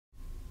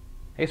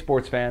Hey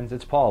sports fans,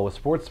 it's Paul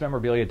with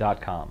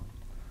SportsMemorabilia.com.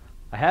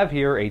 I have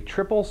here a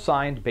triple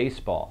signed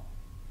baseball,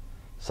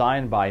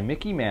 signed by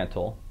Mickey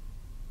Mantle,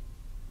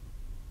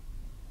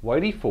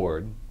 Whitey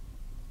Ford,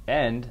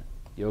 and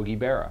Yogi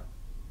Berra.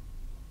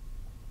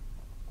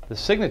 The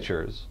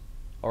signatures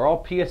are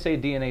all PSA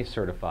DNA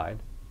certified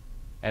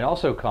and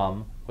also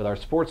come with our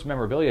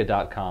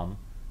SportsMemorabilia.com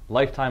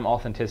lifetime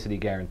authenticity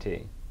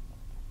guarantee.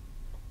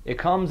 It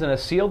comes in a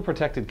sealed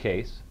protected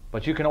case,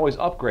 but you can always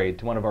upgrade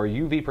to one of our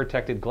UV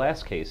protected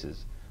glass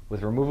cases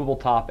with removable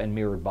top and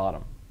mirrored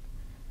bottom.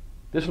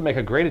 This would make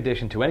a great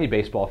addition to any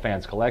baseball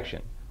fan's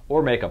collection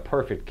or make a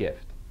perfect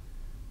gift.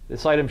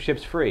 This item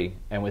ships free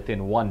and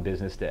within one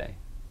business day.